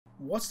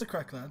What's the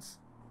crack, lads?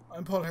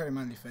 I'm Paul Harry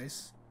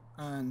Manlyface,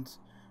 and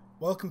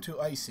welcome to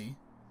ICY.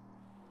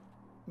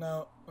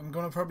 Now, I'm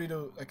gonna probably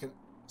do like a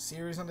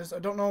series on this. I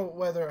don't know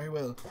whether I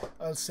will.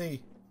 I'll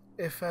see.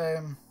 If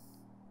I'm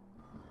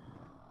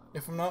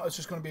not, it's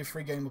just gonna be a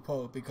free game with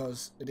Paul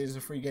because it is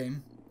a free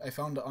game. I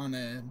found it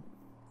on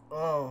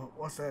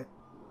what's that?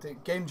 The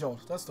Game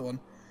Jolt. That's the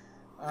one.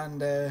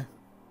 And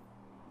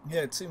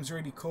yeah, it seems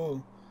really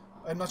cool.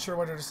 I'm not sure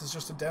whether this is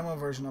just a demo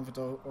version of it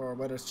though, or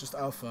whether it's just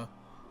alpha.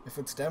 If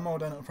it's demo,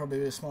 then it'll probably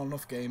be a small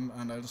enough game,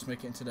 and I'll just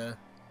make it into the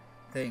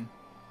thing.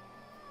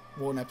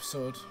 One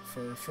episode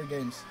for free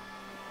games.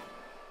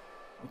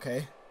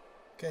 Okay.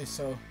 Okay,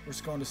 so we're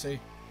just going to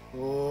see.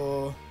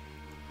 Oh,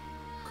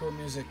 cool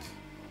music.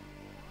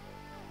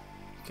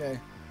 Okay.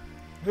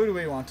 Who do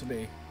we want to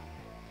be?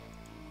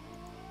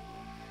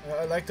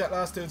 I like that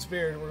last dude's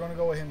beard. We're going to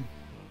go with him.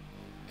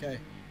 Okay.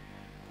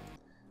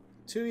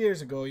 2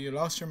 years ago, you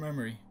lost your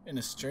memory in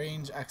a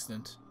strange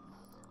accident.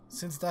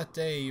 Since that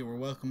day, you were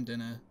welcomed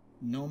in a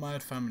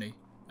nomad family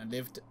and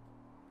lived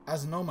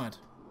as a nomad.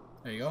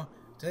 There you go.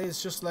 Today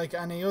is just like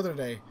any other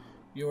day.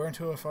 You were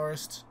into a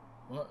forest.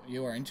 What?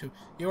 You are into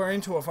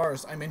a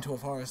forest. I'm into a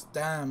forest.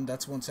 Damn,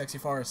 that's one sexy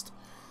forest.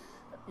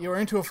 You were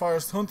into a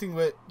forest hunting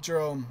with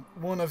Jerome,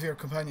 one of your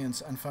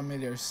companions and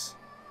familiars.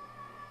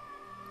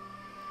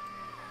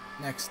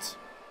 Next.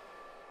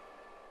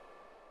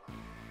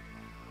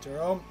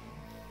 Jerome.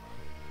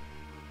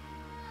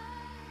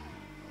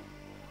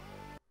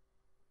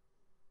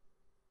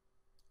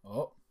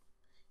 Oh.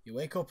 You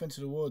wake up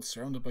into the woods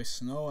surrounded by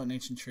snow and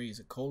ancient trees.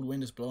 A cold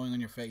wind is blowing on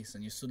your face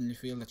and you suddenly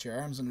feel that your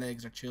arms and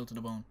legs are chilled to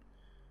the bone.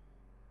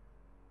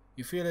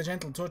 You feel a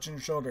gentle touch on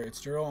your shoulder.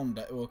 It's Jerome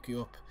that woke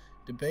you up.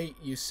 The bait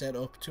you set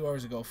up 2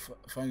 hours ago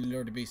finally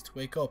lured the beast.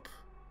 Wake up.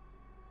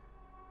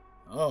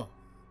 Oh,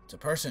 it's a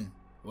person.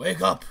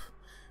 Wake up.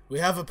 We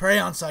have a prey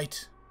on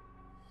sight.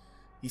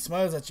 He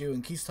smiles at you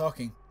and keeps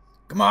talking.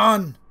 Come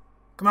on.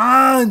 Come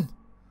on.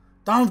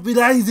 Don't be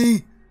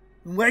lazy.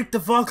 Wake the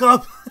fuck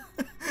up.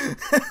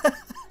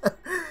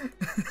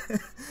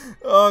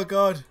 Oh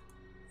god.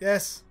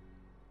 Yes.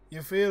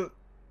 You still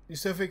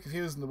feel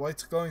confused and the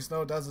white glowing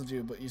snow dazzled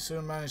you, but you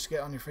soon manage to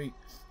get on your feet.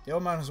 The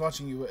old man is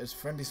watching you with his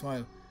friendly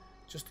smile,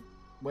 just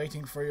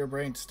waiting for your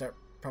brain to start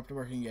properly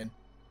working again.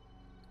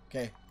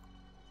 Okay.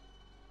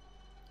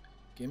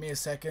 Give me a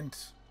second.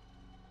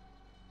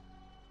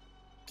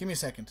 Give me a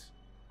second.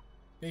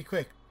 Be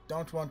quick.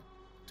 Don't want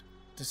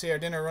to see our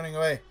dinner running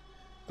away.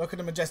 Look at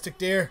the majestic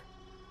deer.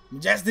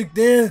 Majestic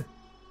deer!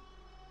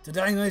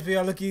 Today might be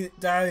our lucky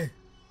day.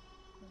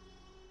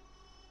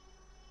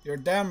 You're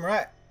damn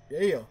right.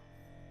 Yeah.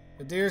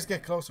 The deers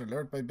get closer,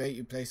 lured by bait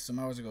you placed some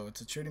hours ago.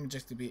 It's a truly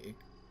majestic beast. It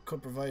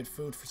could provide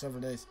food for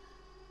several days.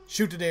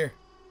 Shoot the deer.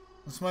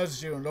 He smiles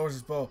at you and lowers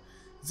his bow.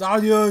 It's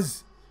all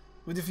yours.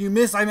 But if you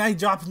miss, I may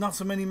drop not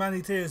so many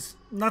tears.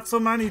 Not so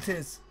many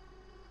tears.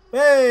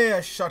 Hey,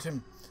 I shot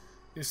him.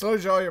 You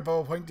slowly draw your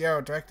bow, point the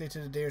arrow directly to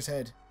the deer's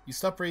head. You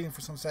stop breathing for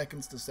some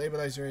seconds to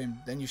stabilize your aim.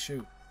 Then you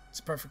shoot. It's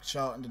a perfect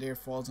shot and the deer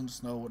falls into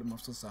snow with a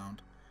muffled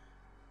sound.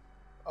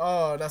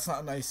 Oh, that's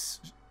not a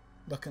nice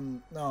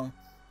looking. No.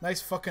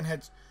 Nice fucking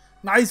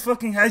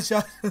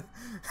headshot.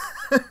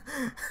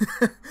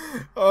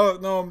 Oh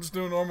no, I'm just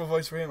doing normal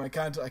voice for him. I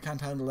can't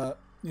handle that.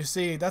 You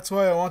see, that's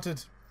why I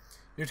wanted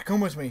you to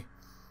come with me.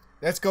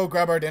 Let's go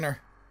grab our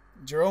dinner.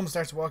 Jerome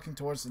starts walking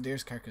towards the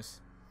deer's carcass.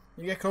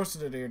 You get close to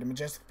the deer. The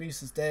majestic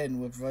beast is dead and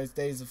will provide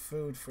days of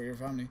food for your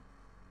family.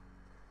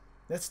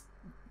 Let's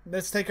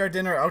take our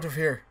dinner out of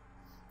here.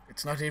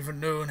 It's not even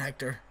noon,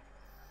 Hector.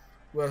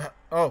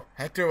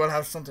 Hector will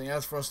have something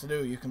else for us to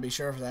do. You can be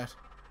sure of that.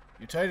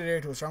 You tie the deer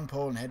to a strong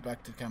pole and head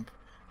back to the camp.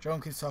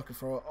 Jerome keeps talking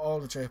for all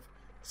the trip.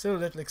 Still a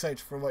little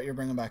excited for what you're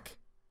bringing back.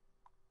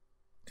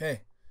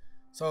 Okay.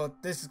 So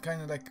this is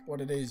kind of like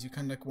what it is. You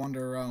kind of like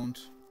wander around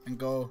and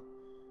go.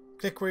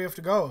 Click where you have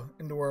to go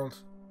in the world.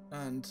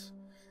 And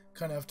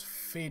kind of have to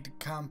feed the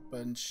camp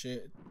and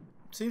shit.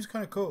 Seems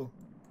kind of cool.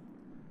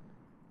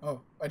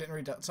 Oh, I didn't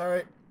read that.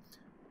 Sorry.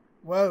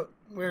 Well,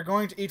 we're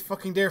going to eat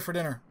fucking deer for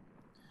dinner.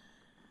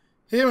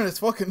 Him and his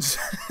fucking...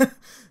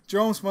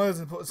 Jerome smiles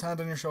and puts his hand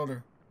on your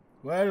shoulder.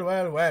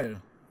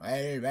 Well.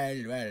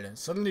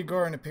 Suddenly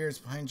Goran appears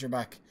behind your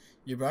back.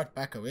 You brought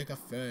back a week of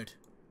food.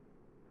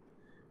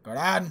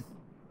 Goran!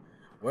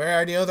 Where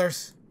are the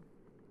others?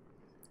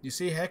 You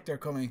see Hector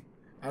coming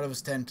out of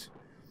his tent.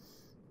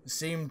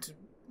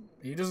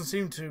 He doesn't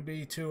seem to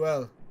be too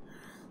well.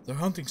 They're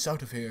hunting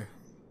south of here.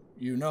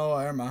 You know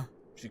Irma.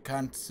 She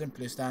can't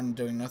simply stand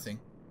doing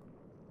nothing.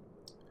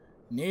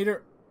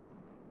 Neither.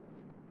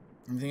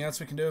 Anything else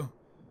we can do?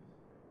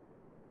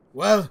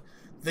 Well,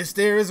 this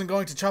deer isn't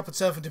going to chop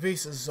itself into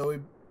pieces, so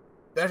we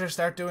better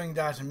start doing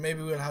that, and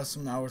maybe we'll have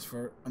some hours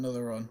for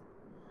another run.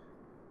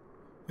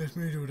 Let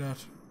me do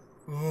that.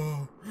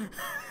 Oh.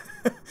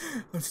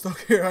 I'm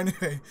stuck here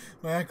anyway.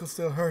 My ankle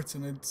still hurts,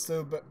 and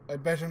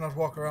I'd better not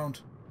walk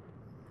around.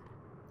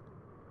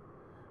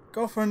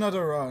 Go for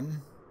another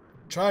run.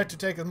 Try to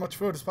take as much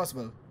food as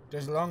possible.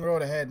 There's a long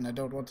road ahead and I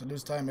don't want to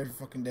lose time every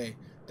fucking day.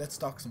 Let's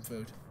stock some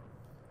food.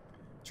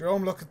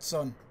 Jerome looked at the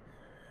sun.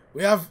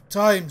 We have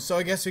time, so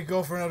I guess we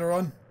go for another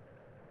run.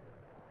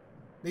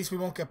 At least we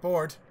won't get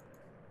bored.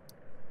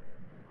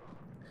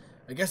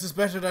 I guess it's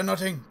better than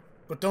nothing.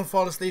 But don't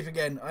fall asleep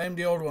again. I am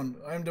the old one.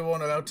 I am the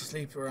one allowed to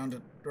sleep around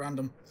it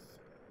random.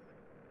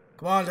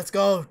 Come on, let's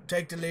go.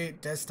 Take the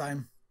lead this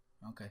time.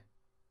 Okay.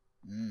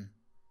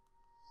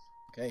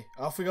 Okay,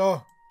 off we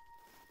go.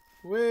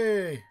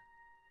 Whee!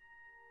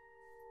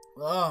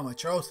 Oh, my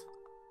throat.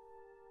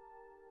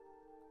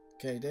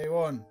 Okay, day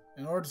 1.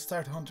 In order to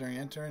start hunting,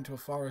 enter into a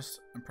forest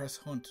and press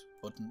hunt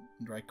button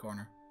in the right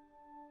corner.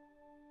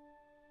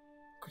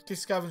 Quickly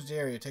scavenge the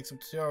area. It takes up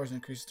to 2 hours and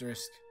increases the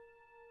risk.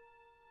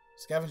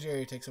 Scavenge the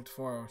area takes up to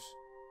 4 hours.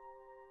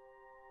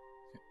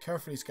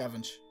 Carefully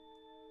scavenge.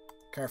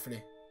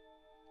 Carefully.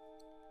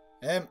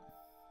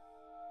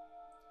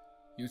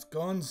 Use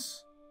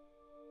guns.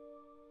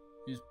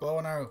 Use bow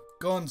and arrow.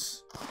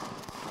 Guns.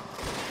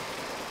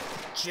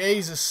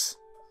 Jesus.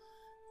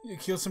 You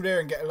kill some there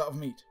and get a lot of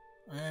meat.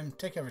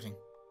 Take everything.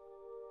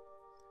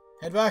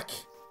 Head back.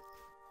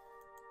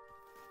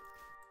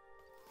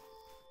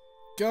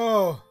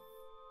 Go.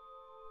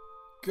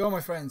 Go,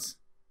 my friends.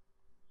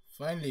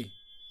 Finally.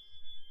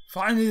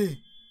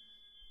 Finally!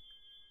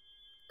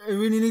 I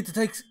really need to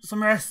take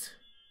some rest.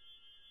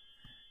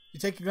 You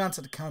take a glance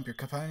at the camp. Your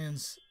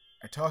companions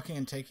are talking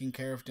and taking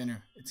care of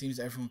dinner. It seems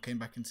everyone came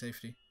back in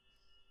safety.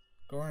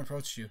 Goran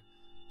approached you.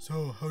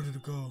 So, how did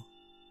it go?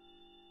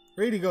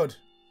 Really good.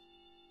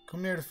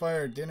 Come near the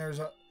fire.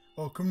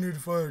 Come near the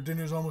fire.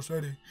 Dinner's almost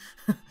ready.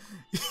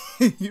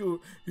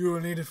 You will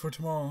need it for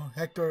tomorrow.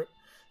 Hector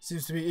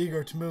seems to be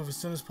eager to move as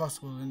soon as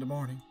possible in the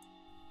morning.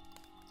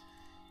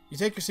 You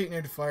take your seat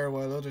near the fire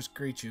while others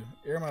greet you.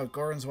 Irma,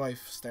 Goran's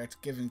wife, starts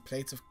giving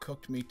plates of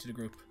cooked meat to the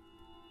group.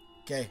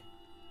 Okay.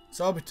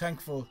 Let's all be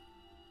thankful.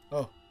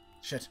 Oh,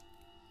 shit.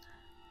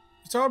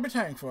 Let's all be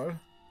thankful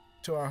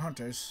to our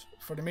hunters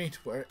for the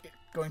meat we're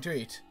going to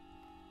eat.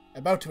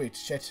 About to eat,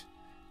 shit.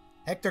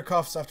 Hector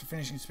coughs after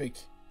finishing to speak.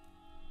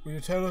 Will you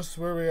tell us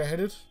where we are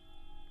headed?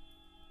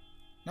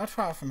 Not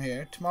far from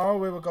here. Tomorrow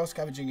we will go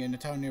scavenging in a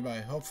town nearby,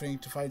 hoping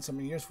to find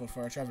something useful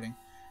for our travelling.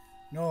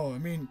 No, I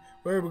mean,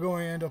 where are we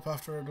going to end up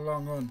after the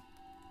long run?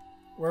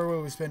 Where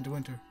will we spend the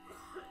winter?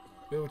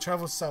 We will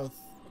travel south.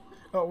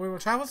 Oh, we will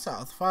travel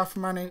south, far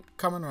from any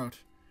common route.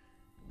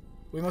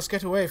 We must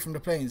get away from the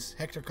plains.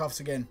 Hector coughs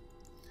again.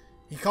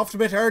 He coughed a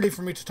bit early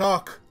for me to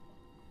talk.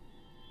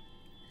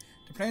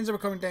 The plains are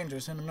becoming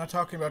dangerous, and I'm not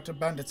talking about the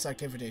bandits'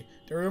 activity.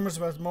 There are rumours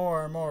about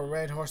more and more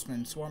red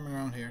horsemen swarming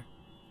around here.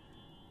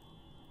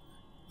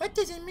 What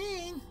does it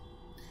mean?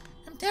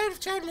 I'm tired of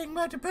chatting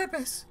about the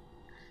purpose.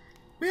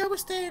 We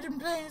always stayed in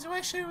plains. Why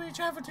should we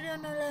travel to the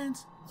unknown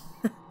lands?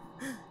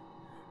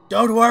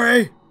 Don't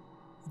worry.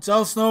 It's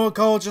all snow and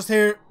cold just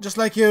here, just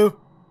like you.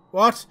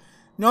 What?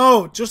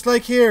 No, just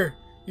like here.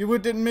 You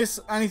didn't miss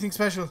anything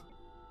special.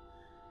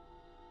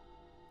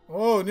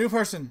 Oh, new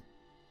person.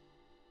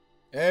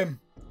 I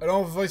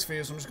don't have a voice for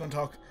you, so I'm just going to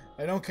talk.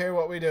 I don't care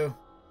what we do.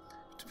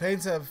 If the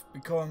plains have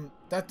become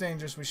that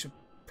dangerous, we should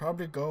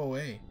probably go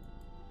away.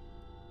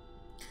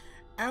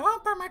 I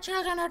won't put my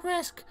children at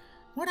risk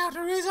without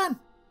a reason.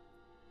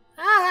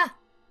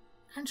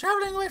 And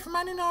travelling away from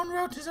any known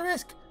route is a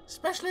risk,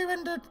 especially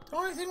when the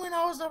only thing we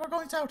know is that we're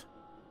going south.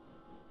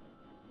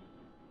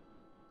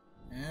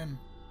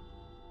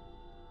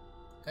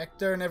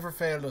 Hector never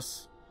failed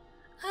us.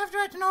 I've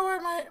tried to know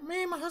where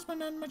me, my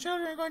husband, and my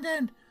children are going to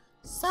end.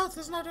 South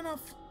is not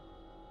enough.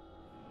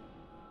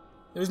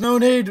 There's no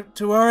need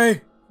to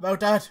worry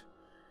about that.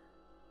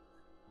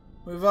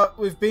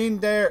 We've been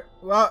there.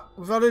 Well,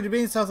 we've already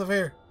been south of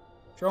here.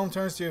 Jerome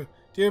turns to you.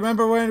 Do you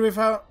remember where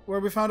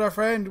we found our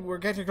friend? We're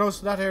getting close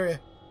to that area.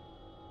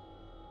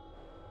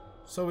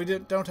 So we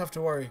don't have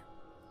to worry.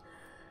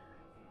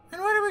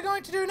 And what are we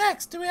going to do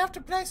next? Do we have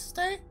a place to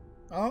stay?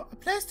 Oh, a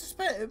place to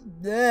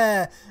spend? Do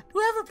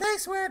we have a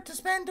place where to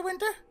spend the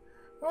winter?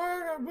 Or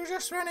are we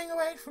just running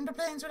away from the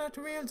plains without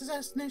a real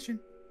destination?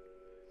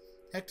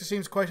 Hector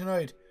seems quite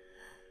annoyed.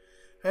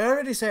 I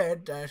already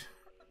said that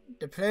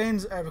the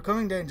plains are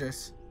becoming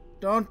dangerous.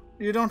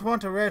 You don't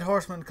want a red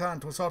horseman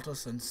clan to assault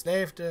us and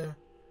slave the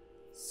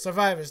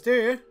survivors, do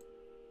you?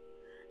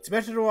 It's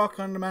better to walk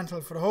on the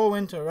mantle for the whole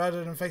winter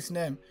rather than facing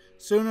them.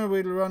 Sooner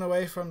we'll run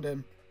away from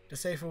them, the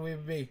safer we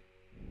will be.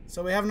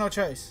 So we have no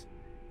choice.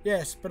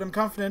 Yes, but I'm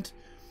confident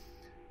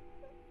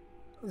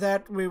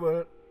that we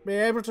will be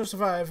able to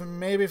survive and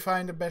maybe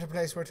find a better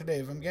place where to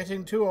live. I'm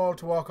getting too old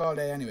to walk all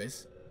day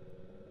anyways.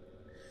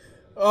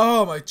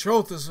 Oh, my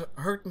throat is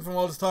hurting from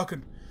all this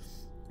talking.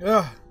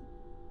 Ugh.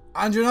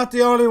 And you're not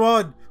the only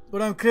one,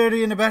 but I'm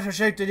clearly in a better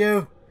shape than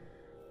you.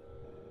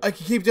 I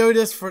can keep doing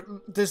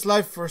this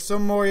life for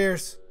some more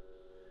years.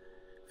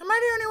 Am I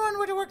the only one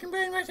with a working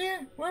brain right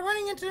here? We're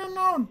running into the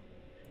unknown.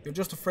 You're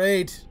just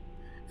afraid.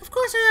 Of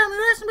course I am.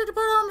 You're asking me to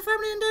put all my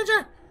family in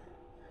danger.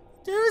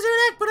 Do as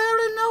you like, but I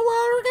don't know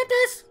where we'll get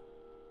this.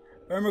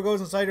 Irma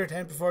goes inside her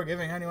tent before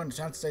giving anyone a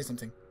chance to say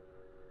something.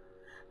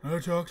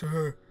 I'll talk to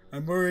her.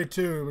 I'm worried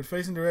too, but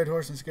facing the red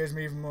horse scares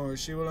me even more.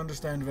 She will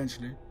understand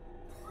eventually.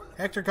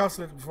 Hector coughs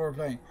a little before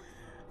replying.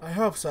 I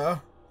hope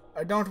so.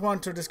 I don't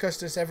want to discuss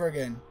this ever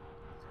again.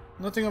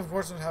 Nothing of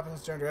importance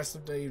happens during the rest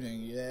of the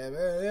evening.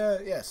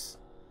 Yes.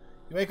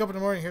 You wake up in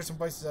the morning and hear some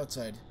voices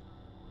outside.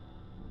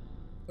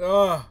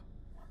 Oh.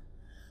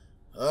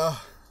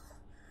 Oh.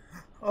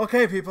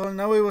 Okay, people,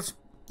 now we will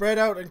spread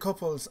out in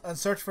couples and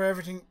search for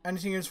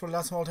anything useful in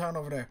that small town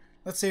over there.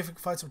 Let's see if we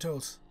can find some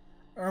tools.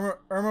 Irma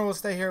will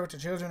stay here with the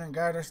children and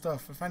guard our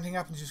stuff. If anything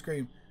happens, you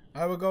scream.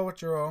 I will go with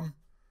Jerome.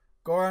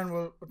 Goran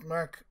will with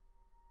Mark.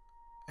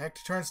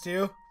 Hector turns to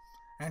you.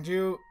 And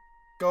you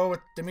go with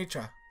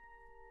Dimitra.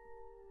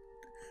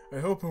 I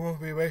hope it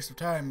won't be a waste of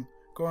time.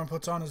 Goran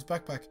puts on his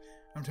backpack.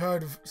 I'm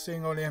tired of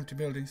seeing only empty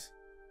buildings.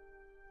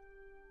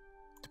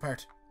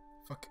 Depart.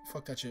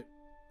 Fuck that shit.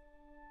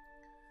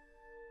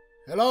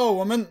 Hello,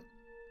 woman.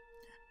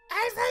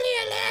 I'm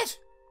fully alert.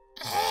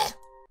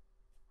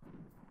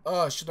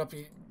 Oh, I should not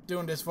be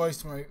doing this voice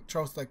to my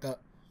throat like that.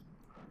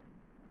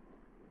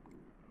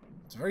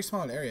 It's a very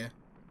small area.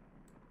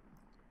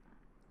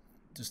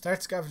 To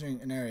start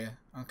scavenging an area.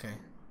 Okay.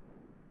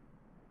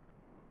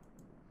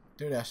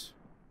 Do that.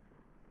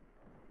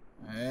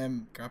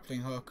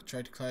 Grappling hook.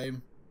 Try to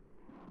climb.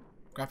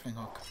 Grappling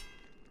hook.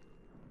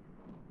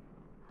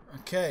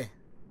 Okay.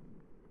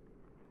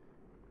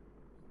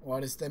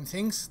 What is them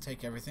things?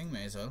 Take everything,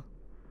 may as well.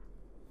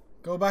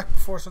 Go back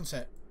before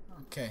sunset.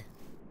 Okay.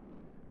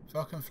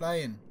 Fucking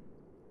flying.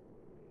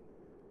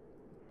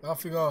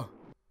 Off we go.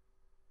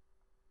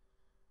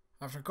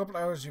 After a couple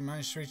of hours, you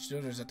manage to reach the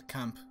others at the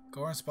camp.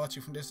 Goran spots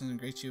you from distance and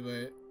greets you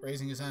by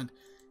raising his hand.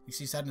 You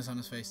see sadness on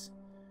his face.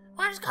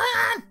 What is going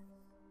on?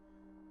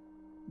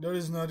 That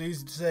is not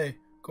easy to say.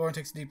 Goran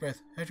takes a deep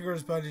breath.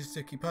 Hector's body is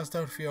sick. He passed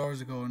out a few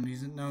hours ago and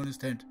he's now in his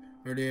tent,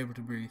 barely able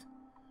to breathe.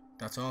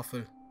 That's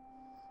awful.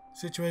 The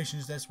situation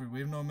is desperate.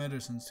 We have no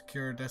medicines to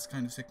cure this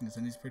kind of sickness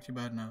and he's pretty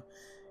bad now.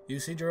 You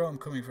see Jerome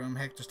coming from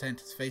Hector's tent,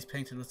 his face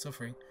painted with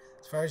suffering.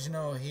 As far as you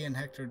know, he and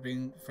Hector had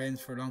been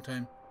friends for a long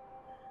time.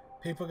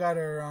 People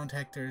gather around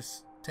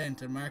Hector's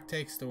tent and Mark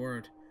takes the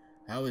word.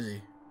 How is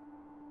he?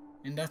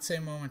 In that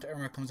same moment,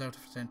 Irma comes out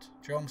of the tent.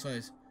 Jerome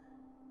sighs.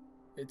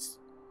 It's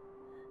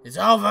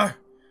over!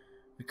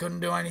 We couldn't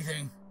do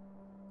anything.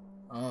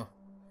 Oh,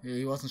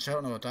 he wasn't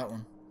shouting about that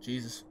one.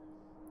 Jesus.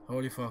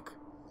 Holy fuck.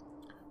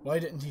 Why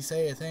didn't he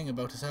say a thing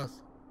about his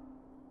health?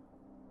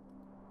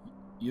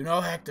 You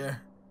know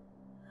Hector.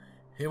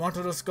 He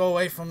wanted us to go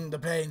away from the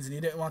plains and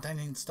he didn't want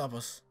anything to stop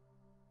us.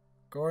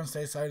 Goran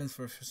stays silent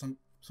for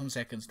some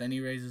seconds, then he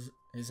raises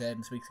his head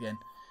and speaks again.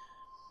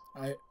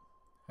 I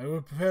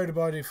will prepare the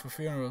body for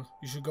funeral.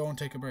 You should go and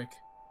take a break.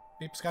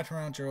 People scatter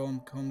around.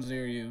 Jerome comes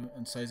near you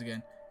and sighs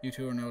again. You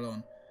two are now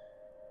alone.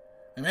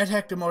 I met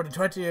Hector more than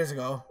 20 years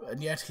ago,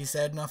 and yet he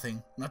said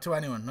nothing. Not to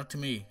anyone, not to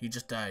me. He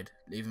just died,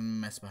 leaving a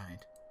mess behind.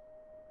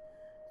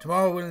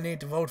 Tomorrow we'll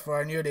need to vote for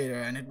our new leader,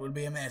 and it will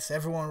be a mess.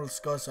 Everyone will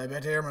discuss. I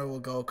bet Irma will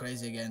go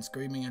crazy again,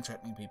 screaming and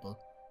threatening people.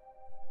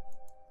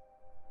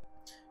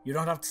 You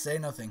don't have to say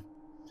nothing.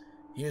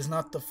 He is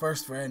not the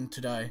first friend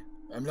to die.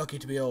 I'm lucky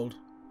to be old.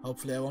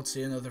 Hopefully I won't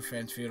see another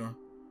friend's funeral.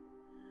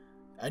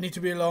 I need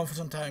to be alone for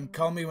some time.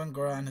 Call me when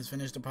Goran has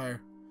finished the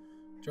pyre.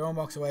 Jerome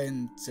walks away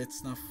and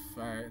sits not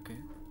far. Okay.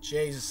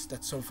 Jesus,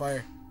 that's so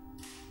fire.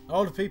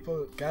 All the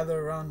people gather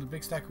around the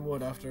big stack of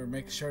wood after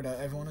making sure that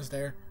everyone is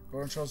there.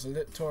 Goran throws a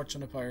lit torch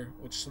on the pyre,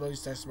 which slowly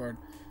starts to burn,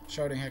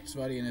 shrouding Hector's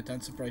body in a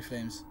dance of bright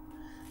flames.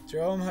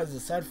 Jerome has a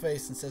sad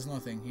face and says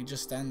nothing. He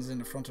just stands in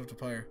the front of the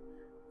pyre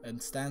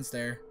and stands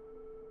there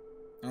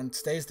and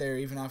stays there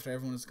even after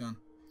everyone is gone.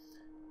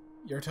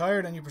 You're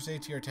tired and you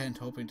proceed to your tent,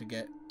 hoping to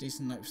get a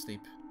decent night of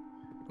sleep.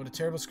 But a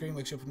terrible scream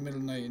wakes you up in the middle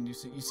of the night and you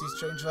see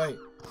strange light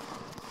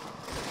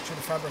through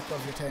the fabric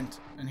of your tent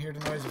and hear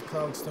the noise of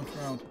clouds stumping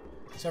around.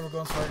 Several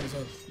guns firing as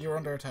well. You're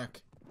under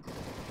attack.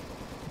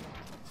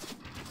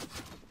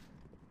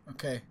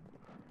 Okay.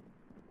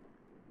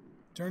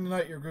 During the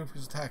night your group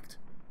is attacked.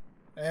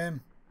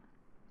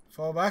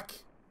 Fall back.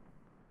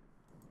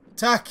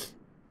 Attack!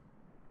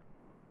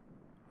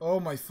 Oh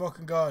my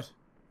fucking god.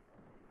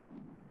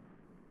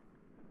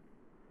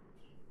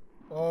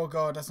 Oh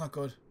god, that's not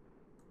good.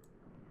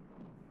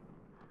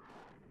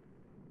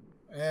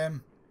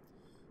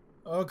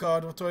 Oh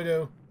god, what do I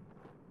do?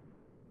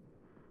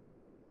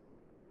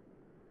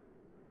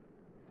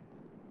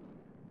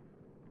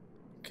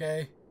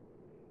 Okay.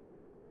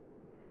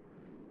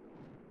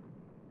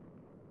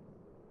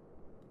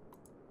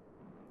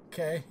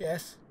 Okay,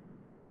 yes.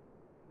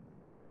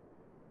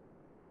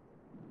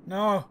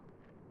 No.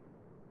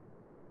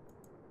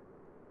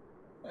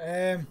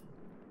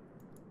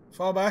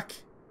 Fall back.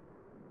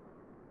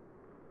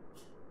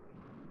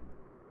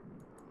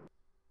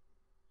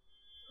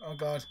 Oh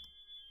god.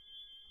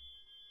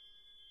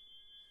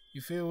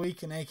 You feel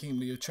weak and aching,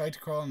 but you try to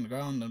crawl on the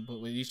ground,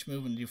 but with each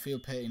movement you feel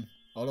pain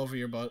all over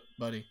your body.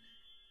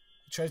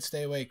 You try to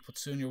stay awake, but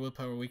soon your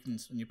willpower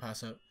weakens and you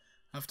pass out.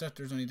 After that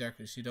there's only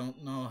darkness. You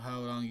don't know how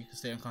long you can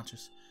stay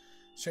unconscious.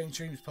 Strange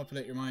dreams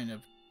populate your mind.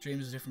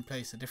 Dreams a different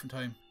place, a different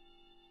time.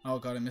 Oh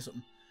god, I missed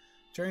something.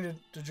 During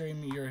the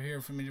dream you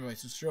hear from your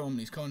device. It's Jerome.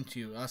 He's calling to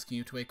you, asking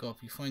you to wake up.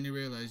 You finally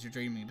realise you're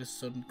dreaming. This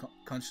sudden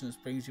consciousness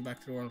brings you back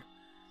to the world.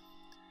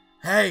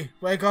 Hey,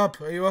 wake up!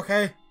 Are you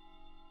okay?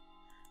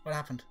 What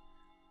happened?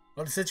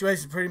 Well, the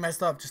situation's pretty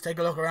messed up. Just take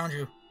a look around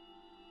you.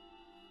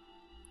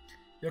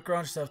 You look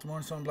around yourself. The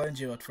morning sun blinds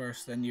you at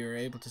first. Then you're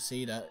able to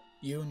see that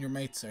you and your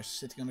mates are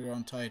sitting on the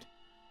ground tied.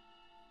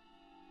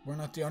 We're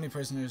not the only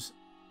prisoners,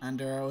 and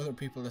there are other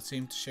people that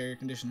seem to share your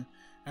condition.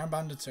 Armed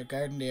bandits are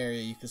guarding the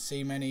area. You can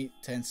see many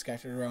tents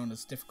scattered around.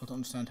 It's difficult to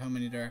understand how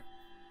many there are.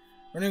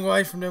 Running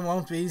away from them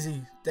won't be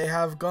easy. They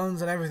have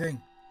guns and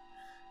everything.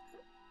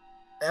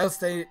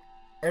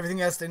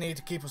 Everything else they need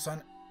to keep us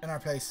in our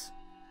place.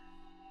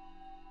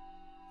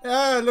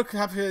 Ah, look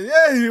happy.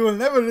 Yeah, you will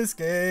never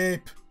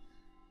escape.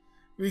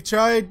 We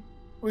tried.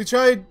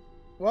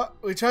 What?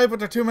 We tried, but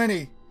there are too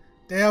many.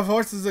 They have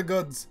horses and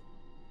guns.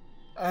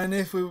 And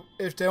if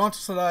they want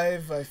us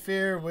alive, I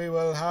fear we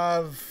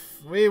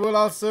will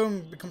all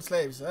soon become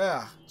slaves.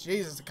 Ah,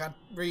 Jesus, I can't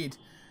read.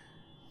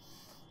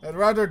 I'd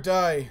rather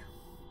die.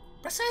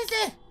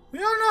 Precisely. We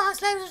all know how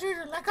slaves are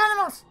treated, like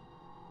animals.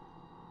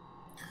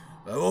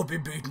 I won't be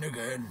beaten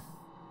again.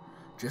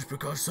 Just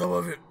because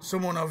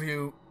someone of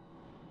you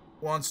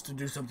wants to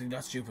do something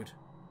that stupid.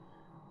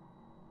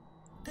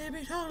 They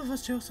beat all of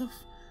us, Joseph.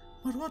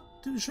 But what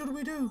should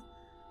we do?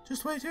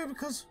 Just wait here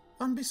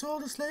and be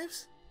sold as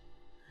slaves?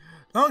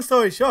 Long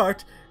story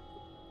short,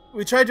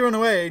 we tried to run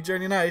away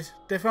during the night.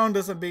 They found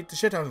us and beat the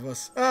shit out of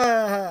us.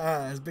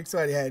 His big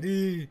sweaty head.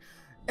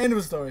 End of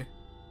the story.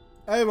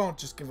 I won't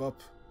just give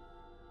up.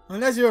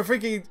 Unless you're a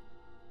freaking...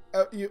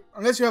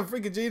 unless you have a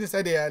freaking genius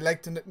idea, I'd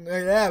like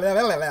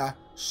to...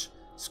 Shh.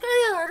 Screw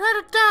you, I'd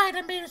rather die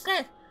than be a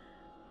slave.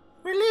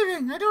 We're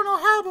leaving. I don't know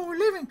how, but we're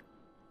leaving.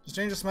 The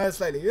stranger smiled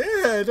slightly.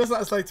 Yeah, just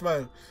not a slight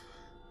smile.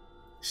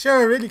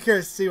 Sure, really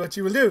curious to see what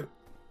you will do.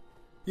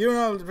 You and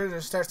all the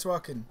prisoners starts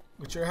walking,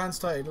 with your hands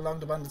tied along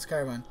the bandits'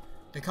 caravan.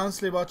 They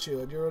constantly watch you,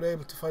 and you're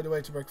unable to find a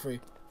way to break free.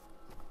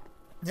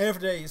 Day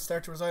after day, you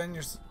start to resign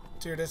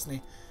to your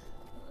destiny.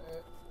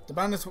 The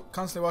bandits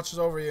constantly watches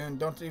over you and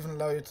don't even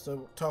allow you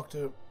to talk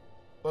to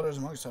others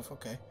among yourself.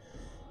 Okay.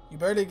 You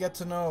barely get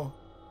to know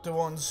the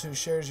ones who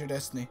shares your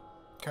destiny.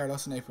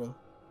 Carlos and April.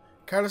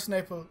 Carlos and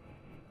April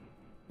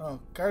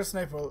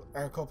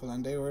are a couple,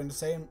 and they were in the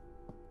same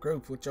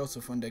group with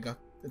Joseph when they got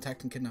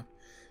attacked and kidnapped.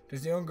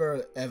 There's the young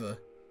girl, Eva.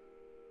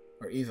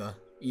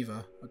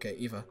 Okay,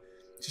 Eva.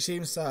 She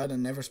seems sad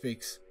and never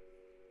speaks.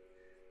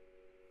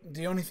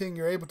 The only thing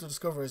you're able to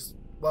discover is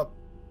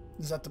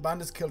that the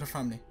bandits killed her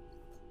family.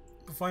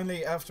 But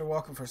finally, after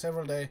walking for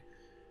several days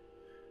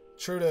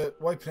through the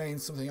White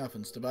Plains, something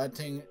happens. The bad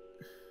thing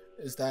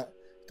is that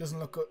it doesn't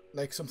look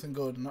like something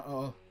good, not at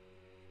all.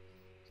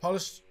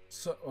 Polished...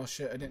 oh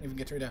shit, I didn't even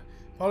get through that.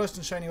 Polished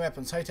and shiny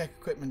weapons, high-tech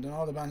equipment, and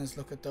all the bandits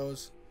look at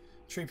those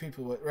three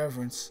people with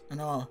reverence and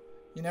awe.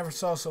 You never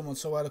saw someone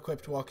so well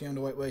equipped walking on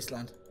the white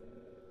wasteland.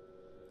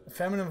 A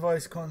feminine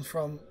voice comes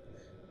from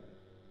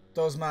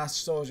those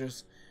masked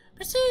soldiers.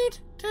 Proceed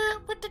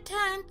with the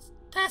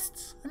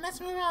tests and let's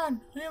move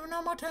on. We have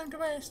no more time to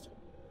waste.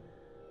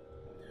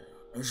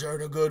 I'm sure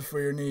they're good for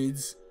your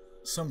needs.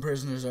 Some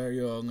prisoners are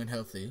young and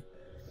healthy.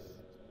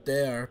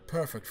 They are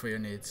perfect for your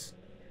needs.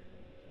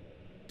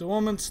 The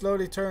woman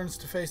slowly turns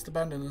to face the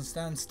bandit and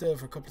stands still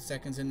for a couple of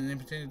seconds in an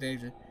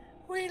intimidated.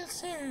 We'll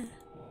see.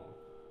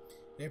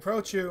 They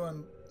approach you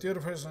and the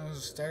other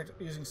prisoners start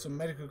using some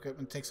medical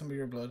equipment to take some of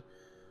your blood.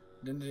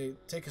 Then they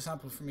take a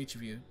sample from each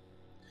of you.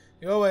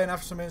 They go away and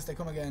after some minutes they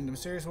come again. The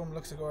mysterious woman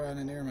looks at Goran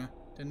and Irma,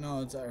 then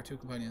nods at her two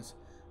companions.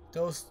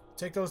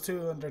 Take those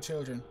two and their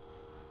children.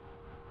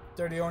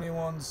 They're the only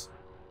ones...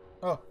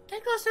 Oh,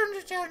 take those two and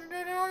their children.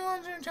 They're the only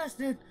ones you're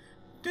interested in.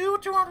 Do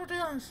what you want with the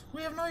others.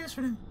 We have no use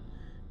for them.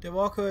 They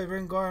walk away,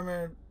 bring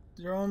Goran.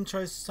 Your own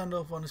tries to stand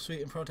up on his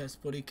feet in protest,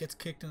 but he gets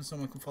kicked in the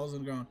stomach and falls on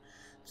the ground.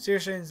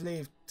 Syrians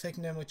leave,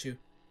 taking them with you.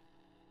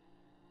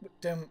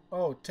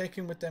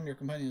 Taking with them your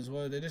companions.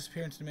 While they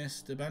disappear into the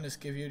mist, the bandits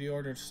give you the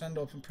order to stand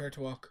up and prepare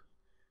to walk.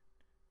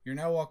 You're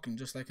now walking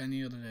just like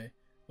any other day,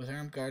 with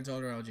armed guards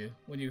all around you.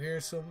 When you hear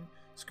some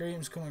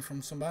screams coming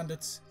from some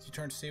bandits, you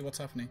turn to see what's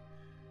happening.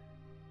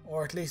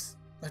 Or at least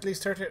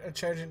 30 are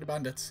charging the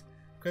bandits,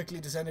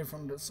 quickly descending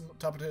from the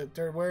top of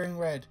they're wearing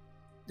red.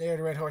 They are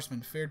the Red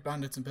Horsemen, feared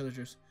bandits and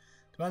pillagers.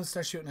 The bandits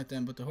start shooting at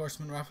them, but the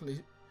horsemen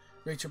rapidly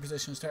reach your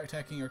position and start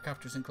attacking your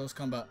captors in close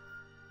combat.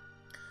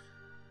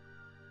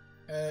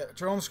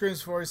 Jerome screams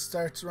before he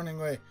starts running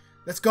away.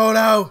 Let's go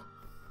now!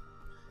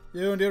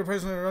 You and the other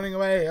prisoner are running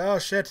away. Oh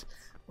shit.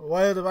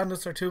 While the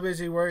bandits are too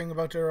busy worrying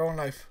about their own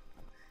life.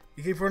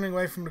 You keep running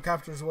away from the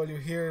captors while you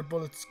hear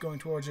bullets going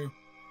towards you.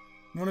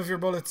 One of the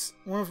bullets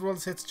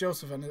hits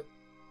Joseph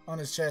on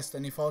his chest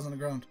and he falls on the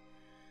ground.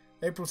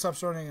 April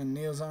stops running and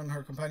kneels on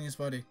her companion's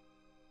body.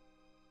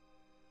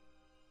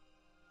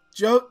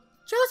 Joseph!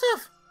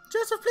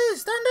 Joseph,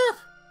 please, stand up!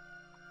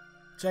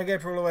 Drag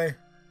April away.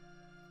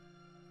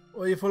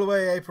 While you pull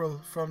away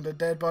April from the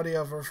dead body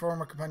of her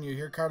former companion, you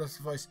hear Carlos'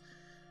 voice.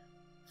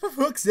 For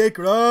fuck's sake,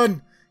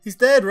 run! He's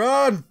dead,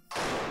 run!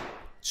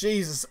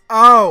 Jesus,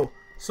 ow!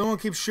 Someone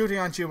keeps shooting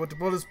at you, but the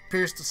bullets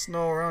pierce the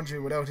snow around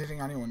you without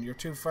hitting anyone. You're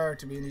too far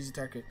to be an easy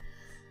target.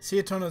 See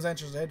a tunnel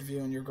enters ahead of you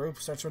and your group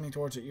starts running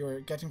towards it. You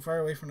are getting far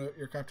away from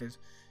your captors.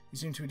 You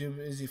seem to be too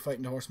busy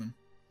fighting the horsemen.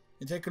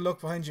 You take a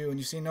look behind you and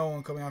you see no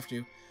one coming after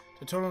you.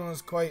 The tunnel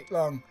is quite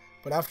long,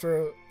 but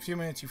after a few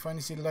minutes you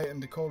finally see the light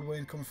and the cold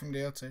wind coming from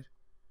the outside.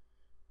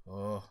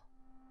 Oh.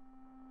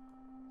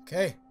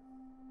 Okay.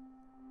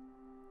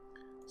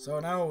 So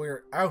now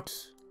we're out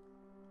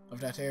of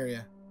that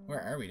area.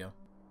 Where are we though?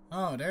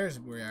 Oh, there's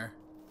where we are.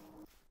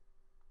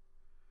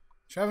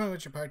 Traveling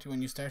with your party,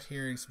 when you start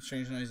hearing some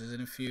strange noises,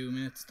 in a few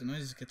minutes the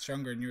noises get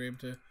stronger and you're able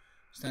to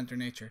understand their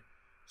nature.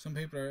 Some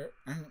people are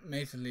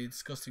animatedly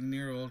disgusting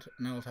near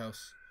an old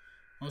house.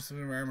 Most of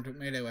them are armoured with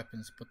melee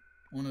weapons, but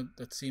one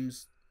that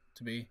seems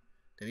to be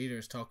the leader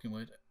is talking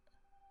with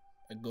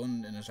a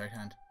gun in his right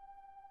hand.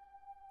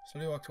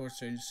 Slowly walk towards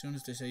strangers. As soon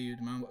as they say you,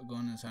 the man with a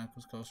gun in his hand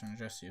comes closer and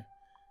addresses you.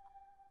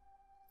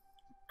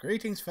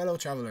 Greetings, fellow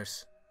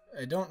travellers.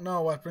 I don't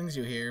know what brings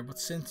you here, but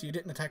since you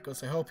didn't attack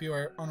us, I hope you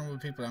are honourable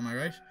people, am I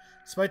right?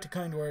 Despite the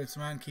kind words, the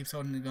man keeps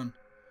holding the gun.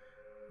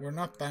 We're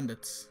not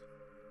bandits.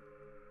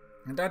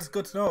 And that is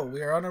good to know.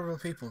 We are honourable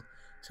people,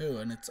 too,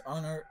 and it's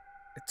honour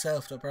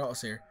itself that brought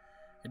us here.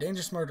 A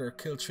dangerous murderer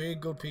killed 3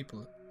 good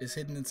people, is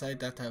hidden inside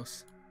that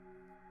house.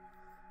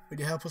 Would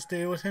you help us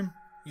deal with him?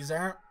 He's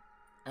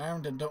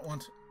armed and don't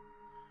want...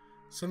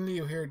 Suddenly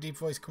you hear a deep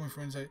voice coming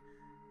from inside.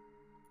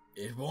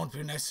 It won't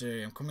be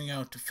necessary. I'm coming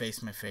out to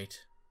face my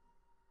fate.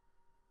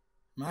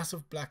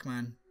 Massive black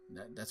man,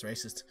 that's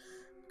racist,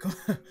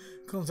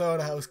 comes out of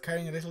the house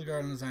carrying a little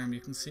girl on his arm. You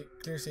can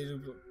clearly see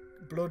the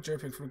blood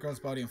dripping from the girl's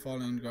body and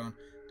falling on the ground.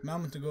 The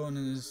man with the gun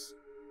and his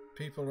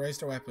people raise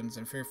their weapons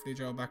and fearfully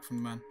draw back from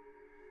the man.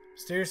 The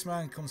mysterious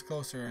man comes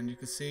closer and you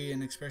can see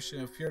an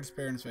expression of pure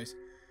despair in his face.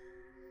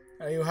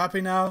 Are you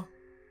happy now?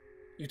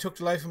 You took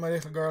the life of my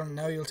little girl and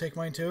now you'll take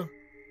mine too?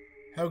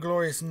 How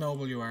glorious and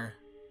noble you are.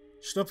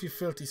 Shut up, you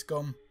filthy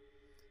scum.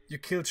 You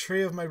killed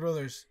 3 of my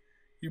brothers.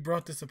 You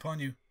brought this upon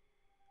you.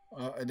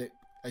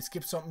 I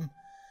skipped something.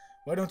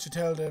 Why don't you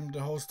tell them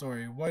the whole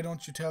story? Why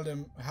don't you tell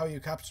them how you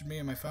captured me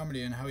and my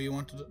family and how you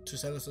wanted to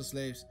sell us as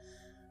slaves?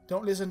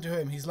 Don't listen to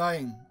him. He's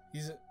lying.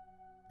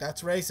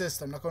 That's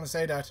racist. I'm not going to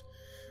say that.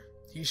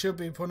 He should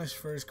be punished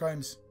for his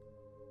crimes.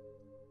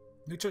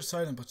 Lucha's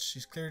silent, but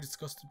she's clearly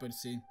disgusted by the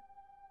scene.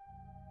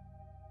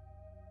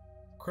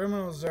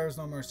 Criminal deserves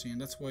no mercy, and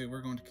that's why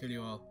we're going to kill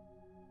you all.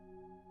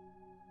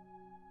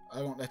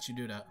 I won't let you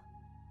do that.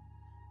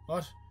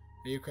 What?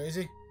 Are you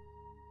crazy?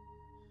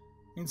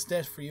 Means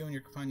death for you and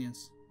your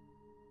companions.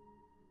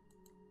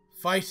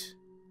 Fight!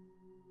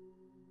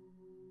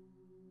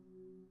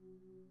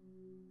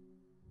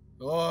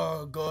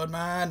 Oh, good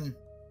man!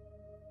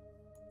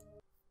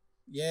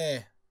 Yeah.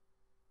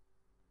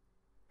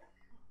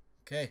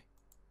 Okay.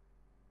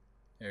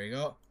 There we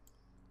go.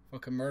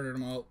 Fucking murder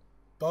them all.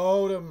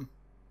 Bow them!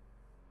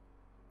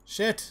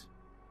 Shit!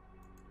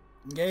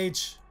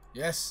 Engage!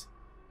 Yes!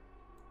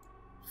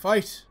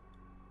 Fight!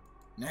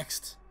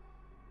 Next!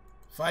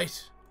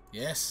 Fight!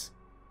 Yes!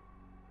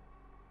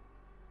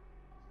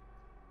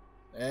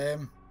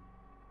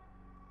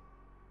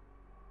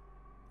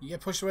 You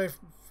get pushed away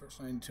from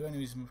first line. 2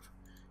 enemies moved.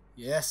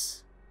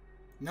 Yes!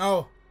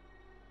 No!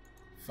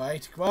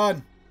 Fight! Come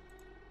on!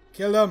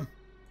 Kill them!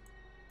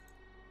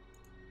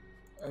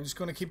 I'm just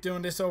gonna keep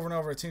doing this over and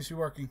over. It seems to be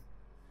working.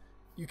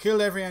 You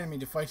killed every enemy.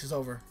 The fight is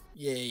over.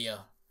 Yeah.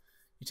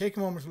 You take a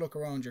moment to look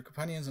around. Your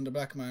companions and the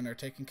black man are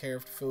taking care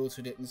of the fools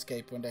who didn't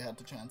escape when they had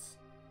the chance.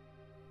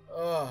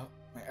 Oh,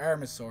 my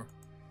arm is sore.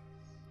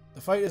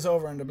 The fight is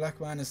over and the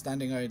black man is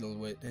standing idle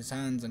with his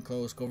hands and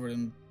clothes covered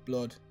in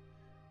blood.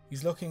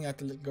 He's looking at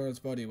the little girl's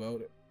body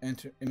without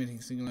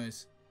emitting single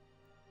eyes.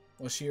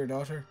 Was she your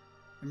daughter?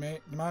 The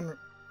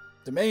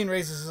man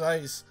raises his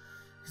eyes.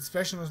 His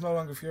expression was no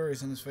longer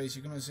furious on his face.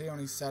 You can see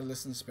only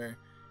sadness and despair.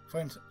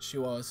 Find she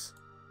was.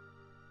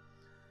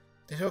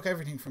 They took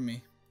everything from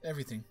me.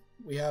 Everything.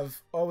 We have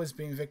always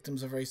been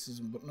victims of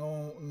racism, but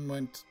no one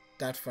went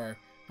that far.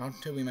 Not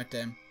until we met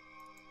them.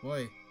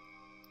 Why?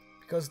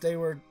 Because they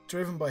were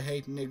driven by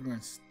hate and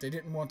ignorance. They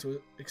didn't want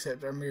to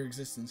accept our mere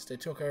existence. They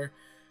took our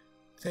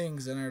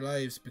things and our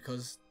lives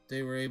because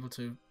they were able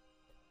to.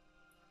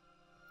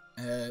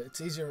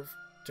 It's easier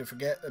to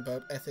forget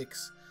about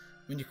ethics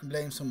when you can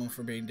blame someone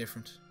for being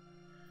different.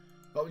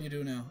 What will you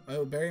do now? I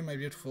will bury my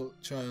beautiful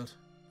child.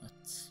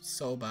 That's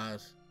so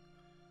bad.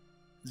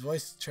 His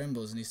voice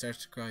trembles and he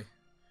starts to cry.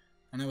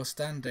 And I will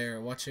stand there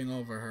watching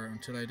over her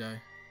until I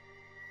die.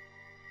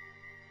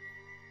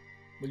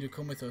 Will you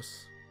come with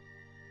us?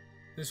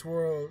 This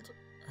world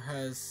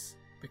has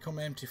become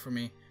empty for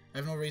me. I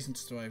have no reason to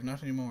strive,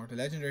 not anymore. The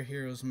legendary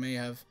heroes may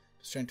have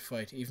the strength to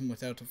fight, even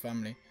without a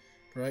family.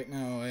 But right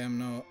now I am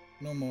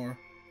no more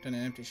than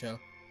an empty shell.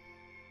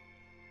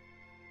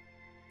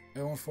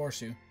 I won't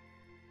force you.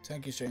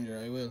 Thank you, stranger,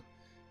 I will.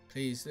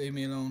 Please, leave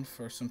me alone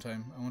for some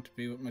time. I want to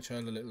be with my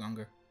child a little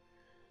longer.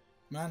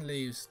 The man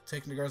leaves,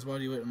 taking the girl's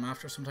body with him.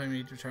 After some time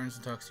he returns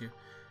and talks to you.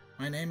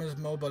 My name is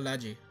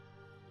Mobalaji.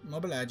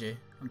 Mobalaji,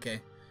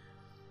 okay.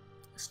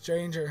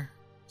 Stranger,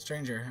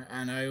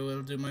 and I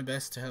will do my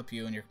best to help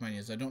you and your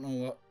companions. I don't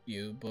know what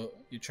you, but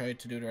you tried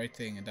to do the right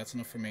thing, and that's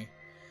enough for me.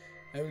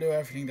 I will do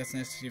everything that's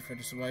necessary for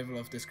the survival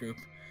of this group,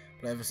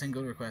 but I have a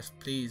single request.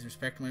 Please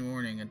respect my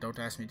warning and don't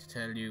ask me to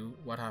tell you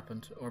what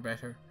happened, or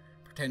better,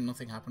 pretend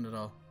nothing happened at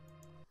all.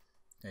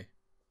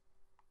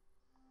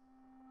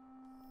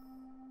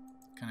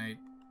 Can I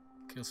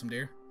kill some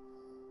deer?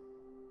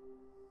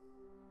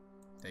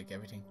 Take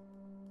everything.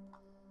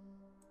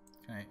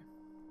 Can I?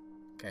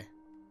 Okay.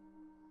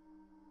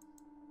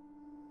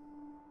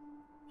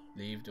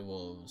 Leave the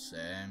wolves.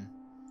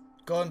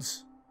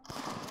 Guns.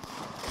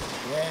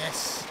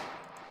 Yes.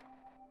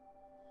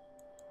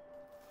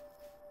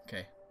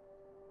 Okay.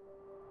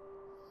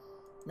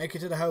 Make it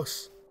to the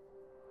house.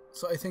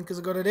 So I think is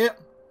a good idea.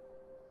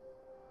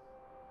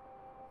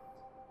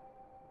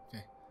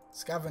 Okay.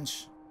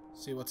 Scavenge.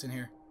 See what's in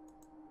here.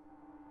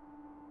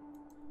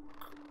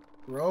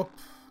 Rope.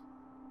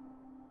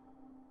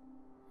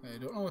 I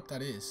don't know what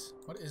that is.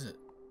 What is it?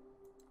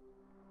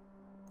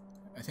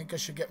 I think I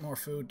should get more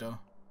food though.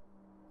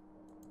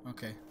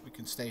 Okay, we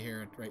can stay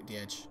here right at the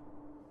edge.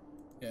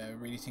 Yeah, I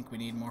really think we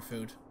need more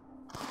food.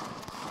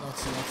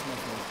 Lots and lots more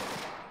food.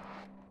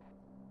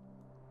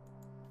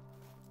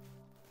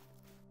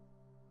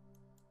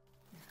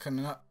 Can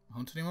I not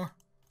hunt anymore?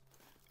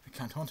 I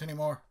can't hunt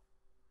anymore.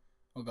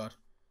 Oh god.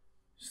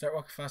 Start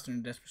walking faster in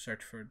a desperate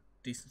search for a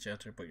decent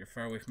shelter, but you're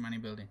far away from any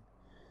building.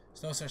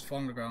 Snow starts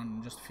falling on the ground, and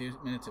in just a few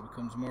minutes it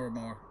becomes more and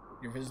more.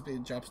 Your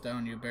visibility drops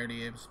down, you're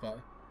barely able to spot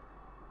it.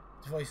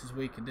 The voice is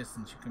weak and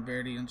distant, you can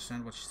barely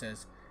understand what she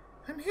says.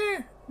 I'm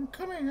here! I'm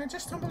coming, I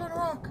just stumbled on a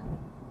rock.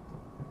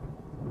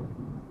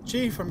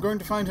 Chief, I'm going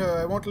to find her.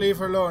 I won't leave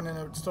her alone in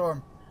a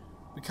storm.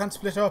 We can't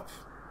split up.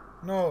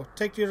 No,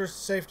 take the others to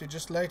safety.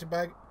 Just light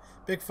a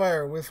big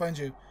fire. We'll find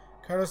you.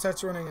 Carlos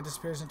starts running and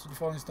disappears into the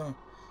falling snow.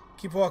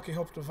 Keep walking,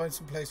 hope to find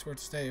some place where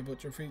to stay,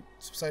 but your feet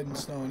subside in the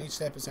snow, and each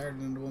step is harder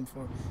than the one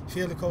before.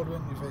 Feel the cold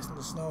wind in your face, and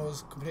the snow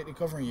is completely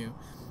covering you.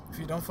 If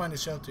you don't find a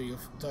shelter, you'll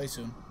die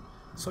soon.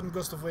 A sudden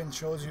gust of wind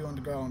shows you on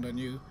the ground, and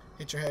you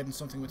hit your head in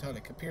something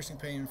metallic. A piercing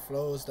pain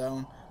flows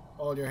down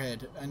all your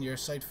head, and your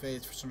sight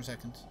fades for some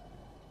seconds.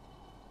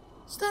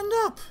 Stand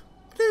up!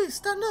 Please,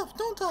 stand up!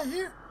 Don't die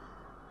here!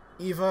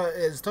 Eva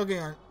is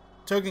tugging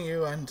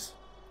you, and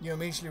you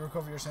immediately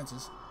recover your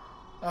senses.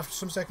 After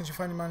some seconds, you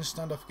finally manage to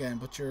stand up again,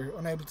 but you're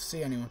unable to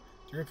see anyone.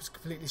 The group is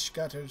completely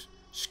scattered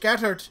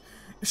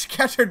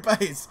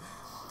bodies,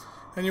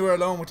 and you are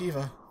alone with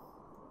Eva.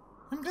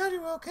 I'm glad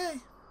you were okay.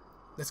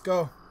 Let's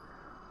go.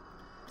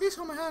 Please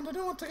hold my hand. I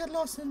don't want to get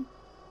lost in.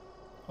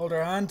 Hold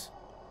her hand.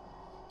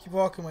 Keep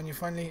walking when you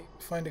finally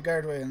find a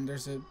guardrail, and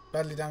there's a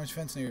badly damaged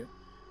fence near it.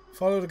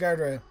 Follow the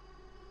guardrail.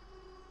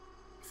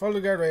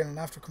 And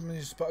after coming,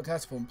 you spot a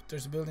gas pump.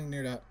 There's a building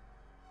near that.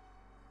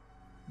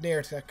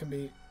 That can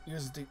be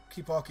used to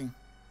keep walking.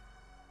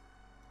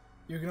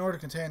 You ignore the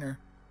container.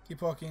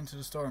 Keep walking into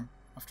the storm.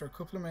 After a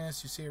couple of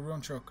minutes, you see a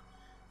ruined truck.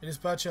 It is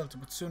bad shelter,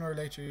 but sooner or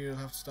later you'll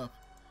have to stop.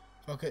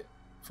 Okay,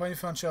 finally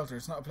found shelter.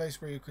 It's not a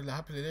place where you could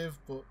happily live,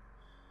 but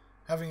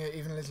having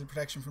even a little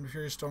protection from the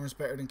furious storm is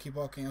better than keep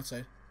walking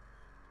outside.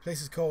 The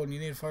place is cold and you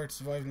need a fire to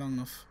survive long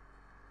enough.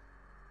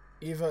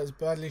 Eva is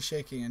badly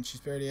shaking and she's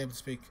barely able to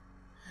speak.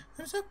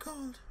 I'm so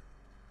cold.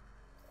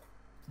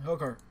 Hug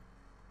her.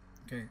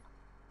 Okay.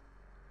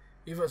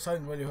 Eva is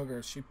silent while you hug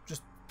her. She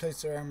just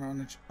placed her arm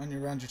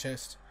around your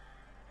chest.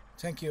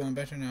 Thank you, I'm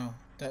better now.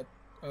 Thank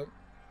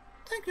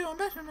you, I'm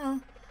better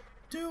now.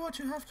 Do what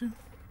you have to.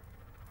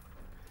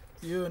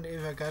 You and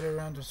Eva gather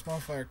around a small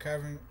fire,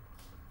 craving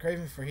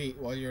for heat,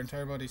 while your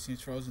entire body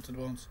seems frozen to the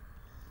bones.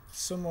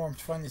 Some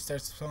warmth finally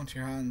starts to flow into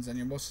your hands, and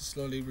your muscles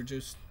slowly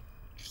reduce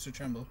to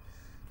tremble.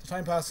 The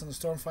time passes, and the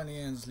storm finally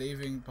ends,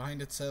 leaving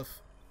behind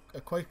itself a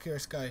quite clear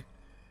sky.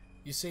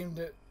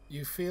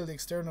 You feel the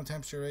external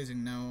temperature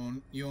rising. Now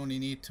you only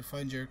need to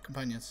find your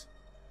companions.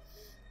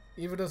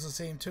 Eva doesn't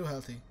seem too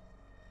healthy.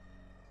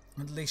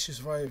 At least she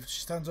survived.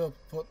 She stands up,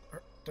 put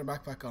their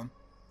backpack on.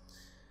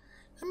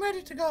 I'm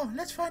ready to go.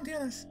 Let's find the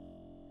others.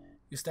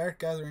 You start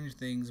gathering your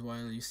things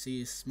while you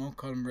see a smoke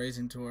column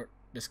rising toward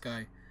the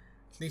sky.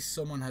 At least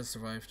someone has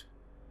survived.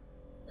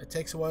 It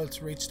takes a while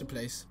to reach the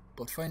place,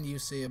 but finally you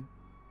see a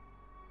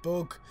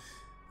bug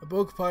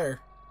fire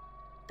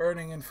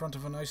burning in front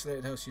of an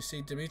isolated house. You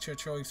see Demetra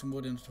throwing some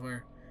wood into the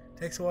fire. It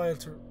takes a while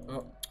to...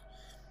 Oh.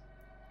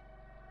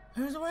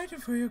 I was waiting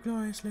for you,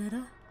 glorious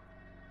lady.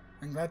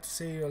 I'm glad to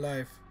see you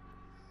alive.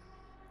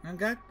 I'm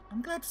glad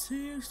to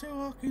see you still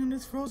walking in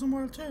this frozen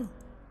world too.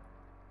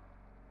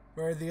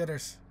 Where are the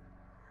others?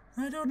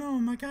 I don't know,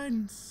 my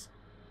guidance.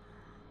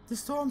 The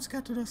storm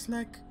scattered us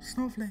like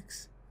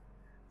snowflakes.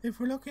 If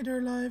we're lucky, they're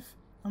alive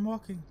and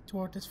walking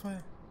toward this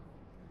fire.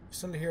 You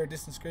suddenly hear a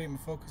distant scream, and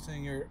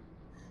focusing your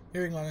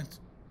hearing on it,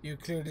 you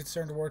clearly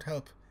discern the word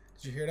help.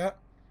 Did you hear that?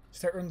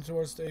 Start running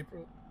towards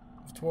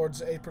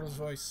April's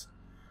voice.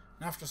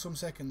 And after some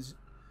seconds,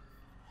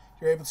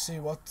 you're able to see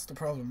what's the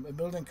problem. A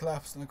building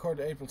collapsed, and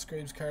according to April,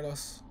 screams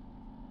Carlos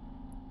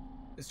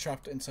is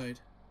trapped inside.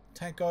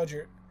 Thank God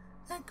you're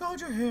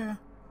here.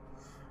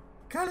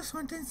 Carlos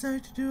went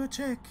inside to do a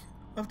check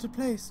of the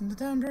place, and the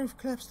damn roof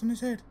collapsed on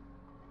his head.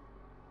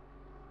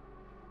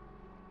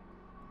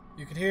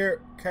 You could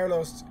hear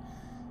Carlos'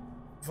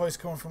 voice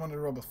coming from under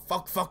the rubble.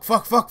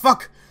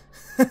 Fuck.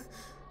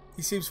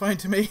 He seems fine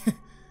to me.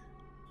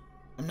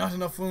 I'm not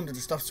enough wounded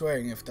to stop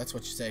swearing, if that's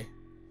what you say.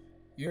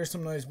 You hear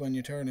some noise when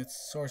you turn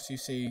its source. You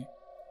see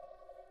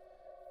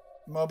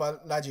mobile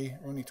Ladji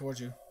running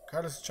towards you.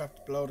 Carlos is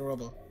trapped below the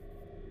rubble.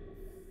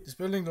 This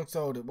building looks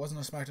old. It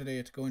wasn't a smart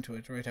idea to go into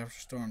it right after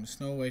the storm. The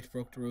snow weight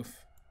broke the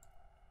roof.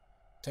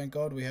 Thank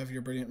God we have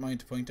your brilliant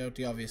mind to point out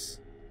the obvious.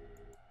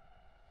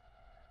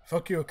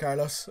 Fuck you,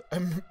 Carlos.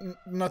 I'm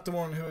not the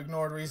one who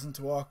ignored reason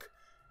to walk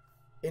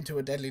into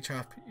a deadly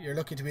trap. You're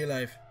lucky to be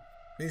alive.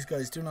 Please,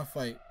 guys, do not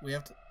fight. We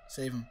have to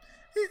save him.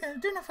 Please, guys,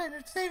 do not fight. We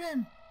have to save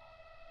him.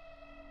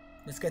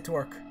 Let's get to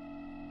work.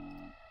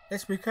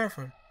 Let's be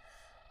careful.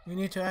 We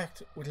need to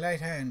act with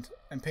light hand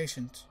and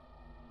patient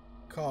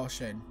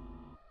caution,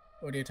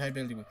 or the entire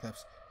building will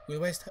collapse. We'll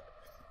waste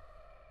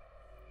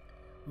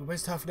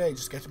half a day.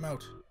 Just get him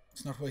out.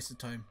 It's not wasted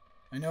time.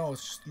 I know,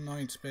 it's just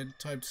annoying to spend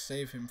time to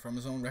save him from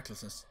his own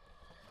recklessness.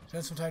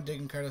 Spend some time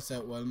digging Carlos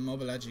out while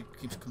Mobilaji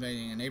keeps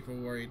complaining and April's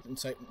worried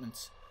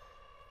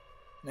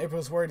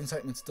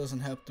incitements doesn't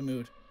help the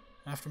mood.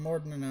 After more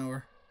than an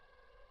hour,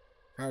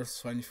 Carlos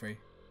is finally free.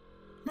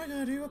 My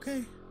God, are you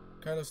okay?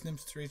 Carlos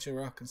limps to reach a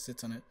rock and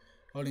sits on it,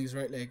 holding his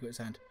right leg with his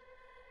hand.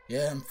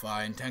 Yeah, I'm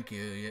fine, thank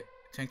you. Yeah,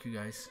 thank you,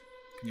 guys.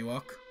 Can you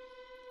walk?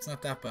 It's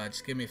not that bad,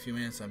 just give me a few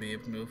minutes and I'll be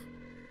able to move.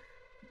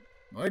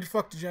 Why the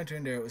fuck did you enter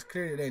in there? It was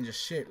clearly dangerous.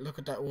 Shit, look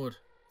at that wood.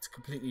 It's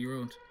completely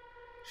ruined.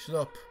 Shut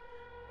up.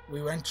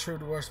 We went through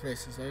the worst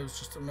places. I was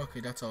just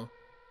unlucky, that's all.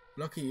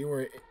 Lucky you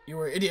were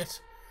an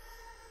idiot.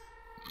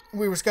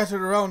 We were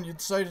scattered around. You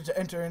decided to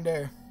enter in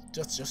there.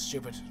 Just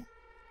stupid.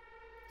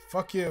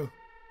 Fuck you.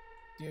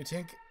 Do you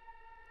think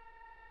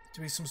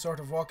to be some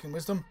sort of walking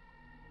wisdom?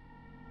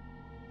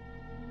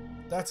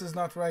 That is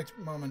not right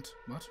moment.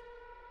 What?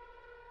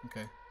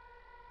 Okay.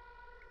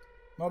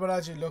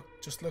 Mobilaji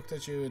just looked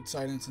at you in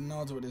silence and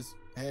nods with his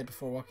head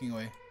before walking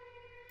away.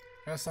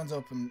 Carlos stands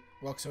up and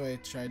walks away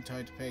to try and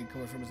tie the pain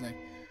covered from his neck.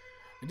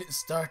 I didn't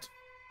start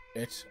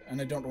it,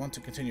 and I don't want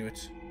to continue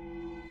it.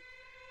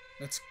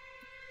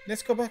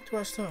 Let's go back to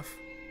our stuff.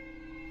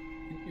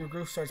 Your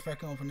group starts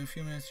packing up, and in a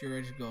few minutes you're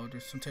ready to go.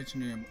 There's some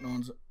tension here, but no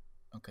one's...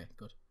 Okay,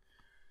 good.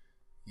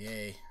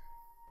 Yay.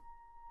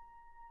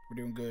 We're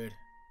doing good.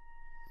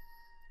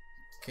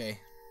 Okay.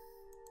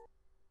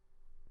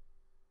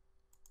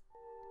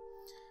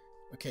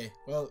 Okay,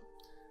 well,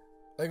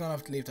 I'm gonna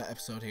have to leave that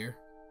episode here.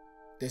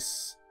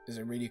 This is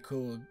a really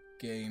cool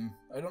game.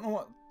 I don't know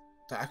what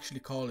to actually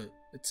call it.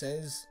 It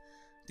says,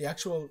 the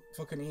actual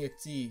fucking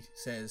EXE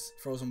says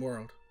Frozen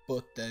World,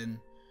 but then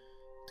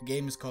the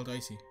game is called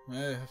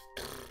ICY.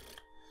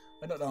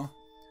 I don't know.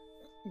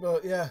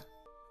 But yeah,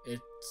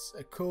 it's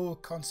a cool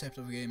concept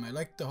of a game. I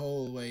like the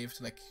whole way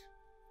to like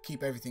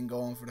keep everything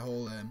going for the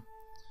whole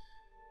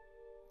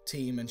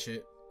team and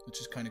shit, which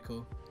is kind of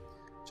cool.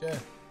 So yeah.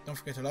 Don't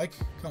forget to like,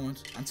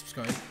 comment, and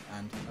subscribe,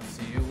 and I'll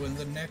see you in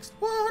the next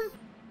one.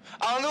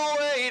 On the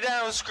way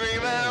down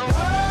screaming,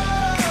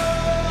 whoa!